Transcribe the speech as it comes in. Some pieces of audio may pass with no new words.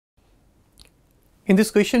In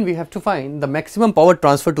this question, we have to find the maximum power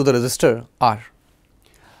transfer to the resistor R.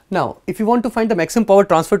 Now, if you want to find the maximum power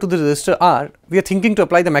transfer to the resistor R, we are thinking to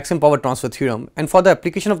apply the maximum power transfer theorem, and for the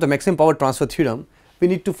application of the maximum power transfer theorem, we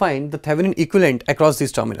need to find the Thevenin equivalent across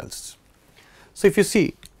these terminals. So, if you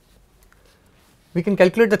see, we can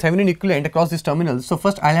calculate the Thevenin equivalent across these terminals. So,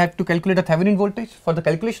 first I will have to calculate the Thevenin voltage. For the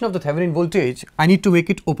calculation of the Thevenin voltage, I need to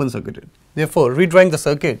make it open circuited. Therefore, redrawing the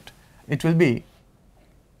circuit, it will be,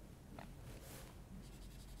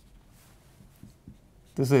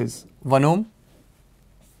 this is 1 ohm,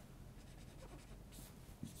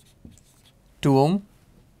 2 ohm,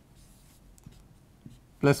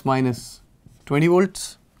 plus minus 20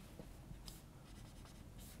 volts,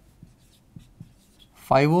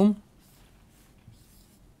 5 ohm,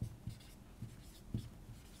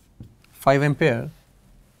 5 ampere,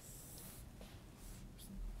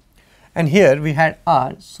 and here we had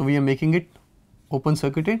R, so we are making it open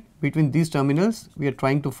circuited. Between these terminals, we are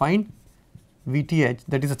trying to find VTH,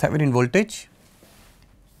 that is the Thevenin voltage.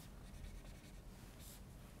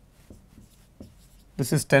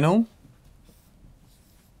 This is 10 ohm,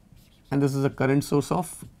 and this is a current source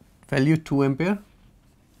of value 2 ampere,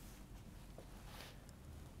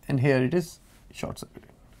 and here it is short circuited.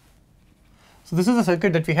 So, this is the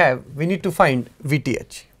circuit that we have. We need to find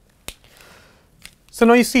VTH. So,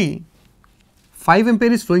 now you see 5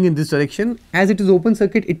 ampere is flowing in this direction. As it is open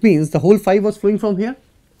circuit, it means the whole 5 was flowing from here.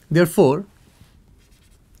 Therefore,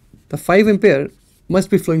 the 5 ampere must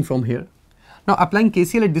be flowing from here. Now, applying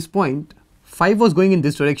KCL at this point, 5 was going in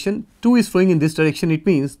this direction, 2 is flowing in this direction. It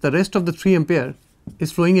means the rest of the 3 ampere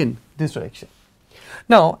is flowing in this direction.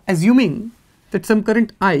 Now, assuming that some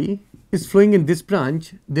current I is flowing in this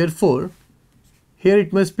branch, therefore, here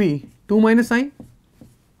it must be 2 minus I,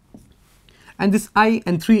 and this I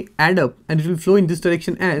and 3 add up and it will flow in this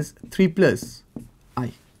direction as 3 plus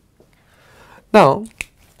I. Now,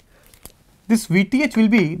 this VTH will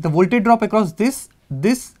be the voltage drop across this and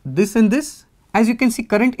this. As you can see,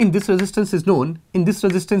 current in this resistance is known, in this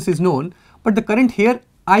resistance is known, but the current here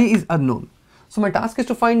I is unknown. So, my task is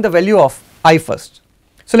to find the value of I first.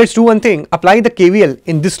 So, let us do one thing, apply the KVL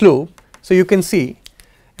in this loop. So, you can see,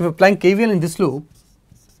 if applying KVL in this loop,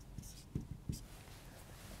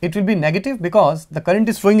 it will be negative because the current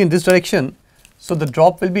is flowing in this direction. So, the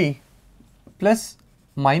drop will be plus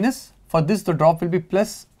minus, for this the drop will be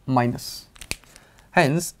plus minus.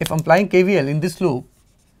 Hence, if I am applying KVL in this loop,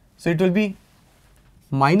 so it will be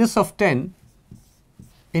minus of 10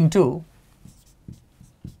 into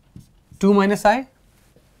 2 minus I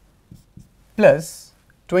plus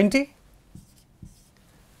 20,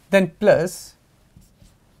 then plus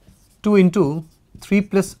 2 into 3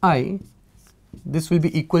 plus I, this will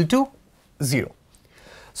be equal to 0.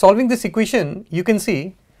 Solving this equation, you can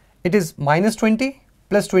see it is minus 20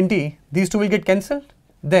 plus 20, these two will get cancelled,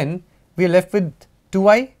 then we are left with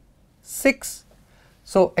 2I, 6.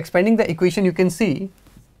 So, expanding the equation, you can see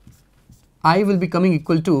I will be coming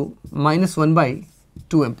equal to minus 1 by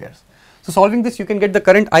 2 amperes. So, solving this, you can get the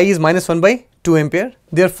current I is minus 1 by 2 ampere.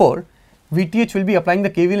 Therefore, VTH will be, applying the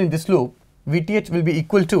KVL in this loop, VTH will be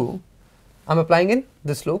equal to, I am applying in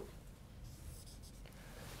this loop.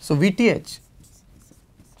 So, VTH,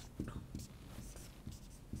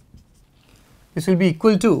 this will be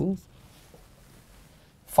equal to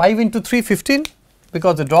 5 into 3, 15,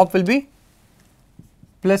 because the drop will be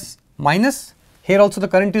plus minus. Here also the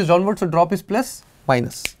current is downward, so drop is plus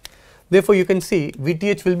minus. Therefore, you can see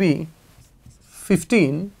VTH will be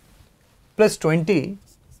 15 plus 20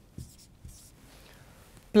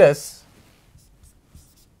 plus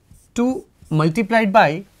 2 multiplied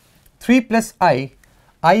by 3 plus I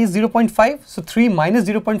is 0.5. So, 3 minus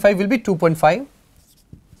 0.5 will be 2.5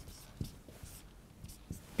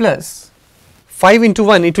 plus 5 into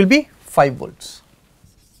 1, it will be 5 volts.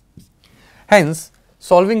 Hence,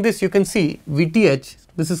 solving this, you can see VTH,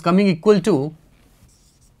 this is coming equal to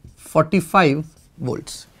 45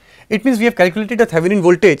 volts. It means we have calculated the Thevenin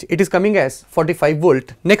voltage, it is coming as 45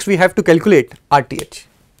 volt. Next, we have to calculate RTH.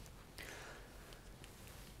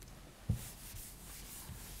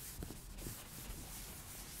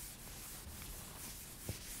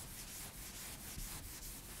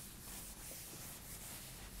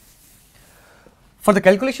 For the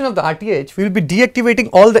calculation of the RTH, we will be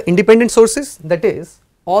deactivating all the independent sources, that is,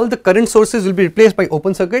 all the current sources will be replaced by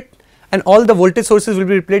open circuit and all the voltage sources will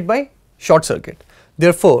be replaced by short circuit.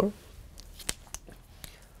 Therefore,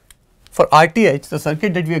 for RTH, the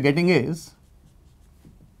circuit that we are getting is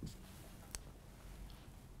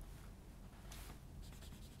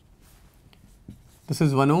this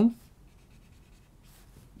is 1 ohm,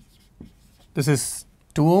 this is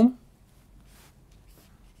 2 ohm,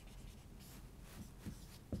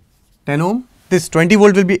 10 ohm. This 20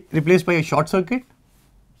 volt will be replaced by a short circuit.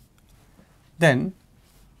 Then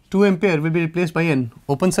 2 ampere will be replaced by an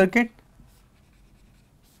open circuit.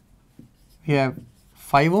 We have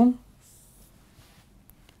 5 ohm.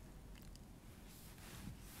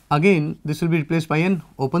 Again this will be replaced by an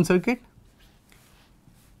open circuit,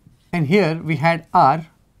 and here we had R,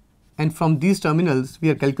 and from these terminals we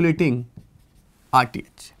are calculating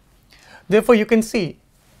RTH. Therefore, you can see,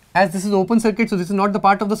 as this is open circuit, so this is not the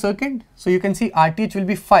part of the circuit, so you can see RTH will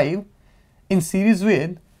be 5 in series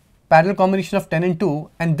with parallel combination of 10 and 2,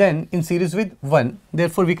 and then in series with 1.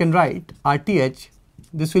 Therefore, we can write RTH,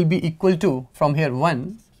 this will be equal to, from here,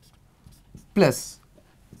 1 plus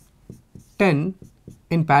 10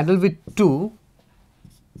 in parallel with 2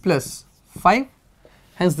 plus 5.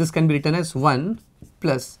 Hence, this can be written as 1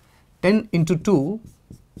 plus 10 into 2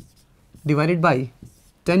 divided by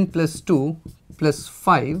 10 plus 2 plus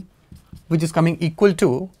 5, which is coming equal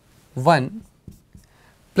to 1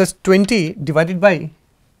 plus 20 divided by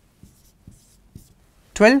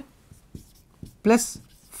 12 plus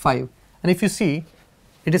 5. And if you see,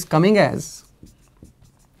 it is coming as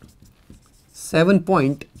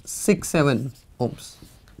 7.67 ohms.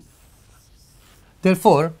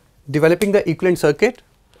 Therefore, developing the equivalent circuit,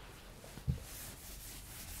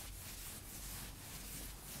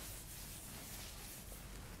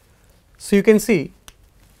 so you can see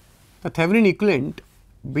the Thevenin equivalent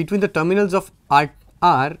between the terminals of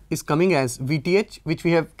R is coming as VTH, which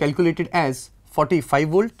we have calculated as 45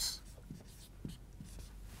 volts.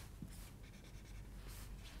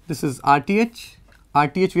 This is RTH.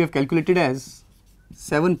 RTH we have calculated as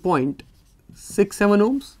 7.67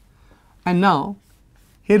 ohms, and now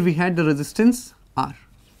here we had the resistance R.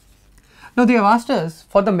 Now they have asked us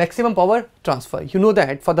for the maximum power transfer. You know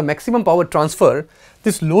that for the maximum power transfer,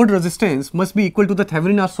 this load resistance must be equal to the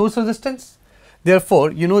Thevenin R source resistance.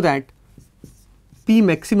 Therefore, you know that P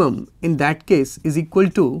maximum in that case is equal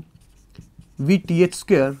to VTH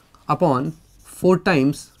square upon 4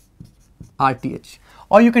 times RTH.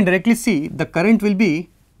 Or you can directly see the current will be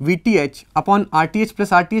VTH upon RTH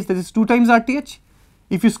plus RTH, that is 2 times RTH.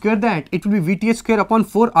 If you square that, it will be VTH square upon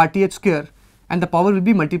 4 RTH square, and the power will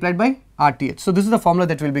be multiplied by RTH. So this is the formula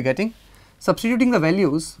that we will be getting. Substituting the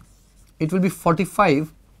values, it will be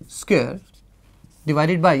 45 square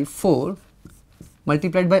divided by 4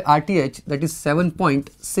 multiplied by RTH, that is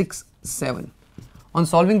 7.67. On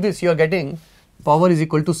solving this, you are getting power is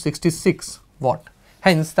equal to 66 watt.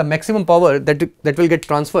 Hence, the maximum power that will get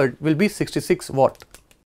transferred will be 66 watt.